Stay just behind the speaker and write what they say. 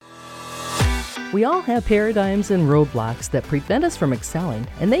We all have paradigms and roadblocks that prevent us from excelling,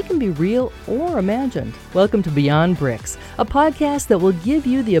 and they can be real or imagined. Welcome to Beyond Bricks, a podcast that will give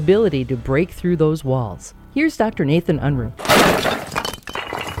you the ability to break through those walls. Here's Dr. Nathan Unruh.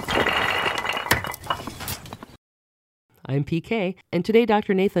 I'm PK, and today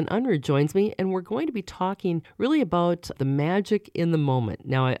Dr. Nathan Unruh joins me, and we're going to be talking really about the magic in the moment.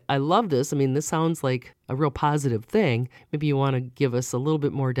 Now, I love this. I mean, this sounds like a real positive thing. Maybe you want to give us a little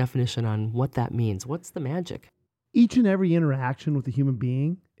bit more definition on what that means. What's the magic? Each and every interaction with a human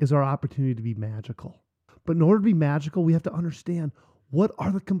being is our opportunity to be magical. But in order to be magical, we have to understand what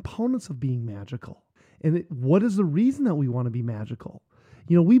are the components of being magical, and what is the reason that we want to be magical.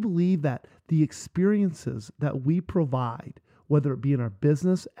 You know, we believe that the experiences that we provide, whether it be in our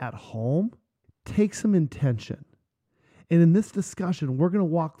business, at home, take some intention. And in this discussion, we're going to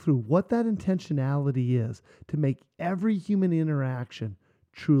walk through what that intentionality is to make every human interaction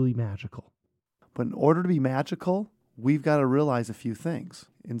truly magical. But in order to be magical, we've got to realize a few things.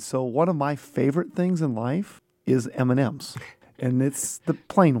 And so one of my favorite things in life is M&Ms. And it's the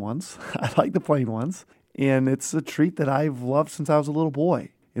plain ones. I like the plain ones. And it's a treat that I've loved since I was a little boy.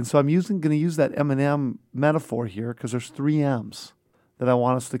 And so I'm going to use that M&M metaphor here because there's 3 M's that I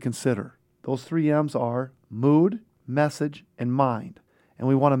want us to consider. Those 3 M's are mood, message, and mind. And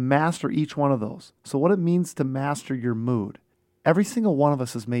we want to master each one of those. So what it means to master your mood. Every single one of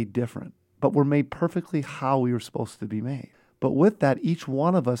us is made different, but we're made perfectly how we were supposed to be made. But with that, each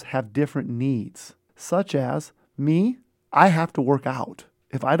one of us have different needs, such as me, I have to work out.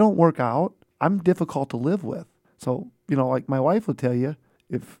 If I don't work out, I'm difficult to live with. So, like my wife would tell you,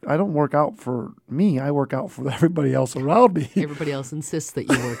 if I don't work out for me, I work out for everybody else around me. Everybody else insists that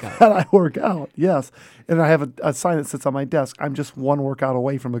you work out. And I work out, yes. And I have a sign that sits on my desk. I'm just one workout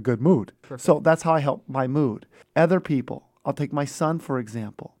away from a good mood. Perfect. So that's how I help my mood. Other people, I'll take my son, for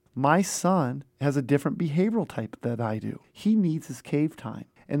example. My son has a different behavioral type than I do. He needs his cave time.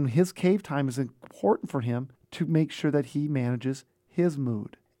 And his cave time is important for him to make sure that he manages his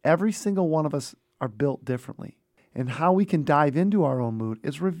mood. Every single one of us are built differently. And how we can dive into our own mood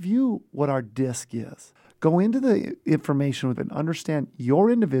is review what our disc is. Go into the information with and understand your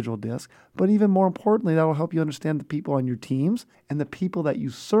individual disc, but even more importantly, that'll help you understand the people on your teams and the people that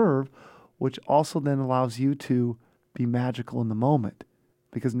you serve, which also then allows you to be magical in the moment.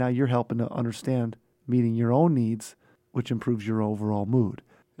 Because now you're helping to understand meeting your own needs, which improves your overall mood.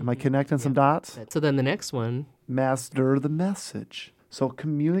 Am I connecting some dots? So then the next one. Master the message. So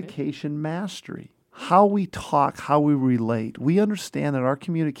communication mastery. How we talk, how we relate. We understand that our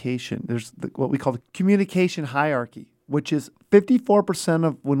communication, there's what we call the communication hierarchy, which is 54%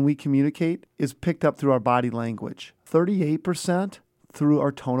 of when we communicate is picked up through our body language, 38% through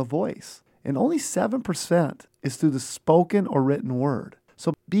our tone of voice, and only 7% is through the spoken or written word.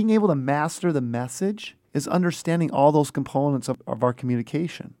 So being able to master the message is understanding all those components of our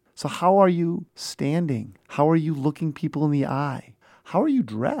communication. So how are you standing? How are you looking people in the eye? How are you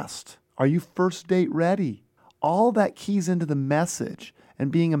dressed? Are you first date ready? All that keys into the message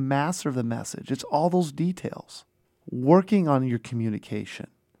and being a master of the message. It's all those details. Working on your communication.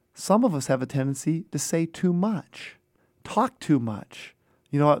 Some of us have a tendency to say too much, talk too much.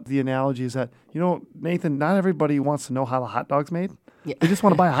 The analogy is that, Nathan, not everybody wants to know how the hot dog's made. Yeah. They just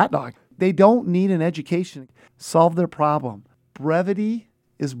want to buy a hot dog. They don't need an education. Solve their problem. Brevity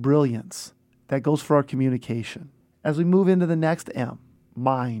is brilliance. That goes for our communication. As we move into the next M,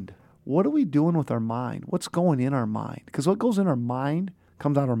 mind. What are we doing with our mind? What's going in our mind? Because what goes in our mind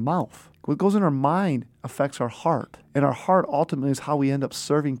comes out our mouth. What goes in our mind affects our heart. And our heart ultimately is how we end up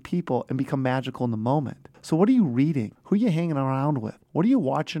serving people and become magical in the moment. So what are you reading? Who are you hanging around with? What are you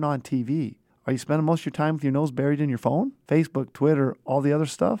watching on TV? Are you spending most of your time with your nose buried in your phone? Facebook, Twitter, all the other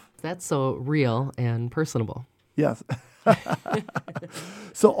stuff? That's so real and personable. Yes.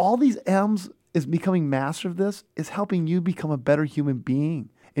 So all these M's is becoming master of this is helping you become a better human being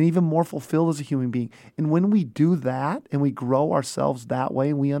and even more fulfilled as a human being. And when we do that and we grow ourselves that way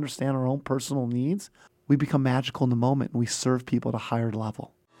and we understand our own personal needs, we become magical in the moment and we serve people at a higher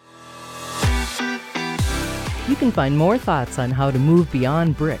level. You can find more thoughts on how to move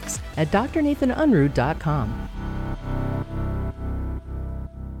beyond bricks at drnathanunruh.com.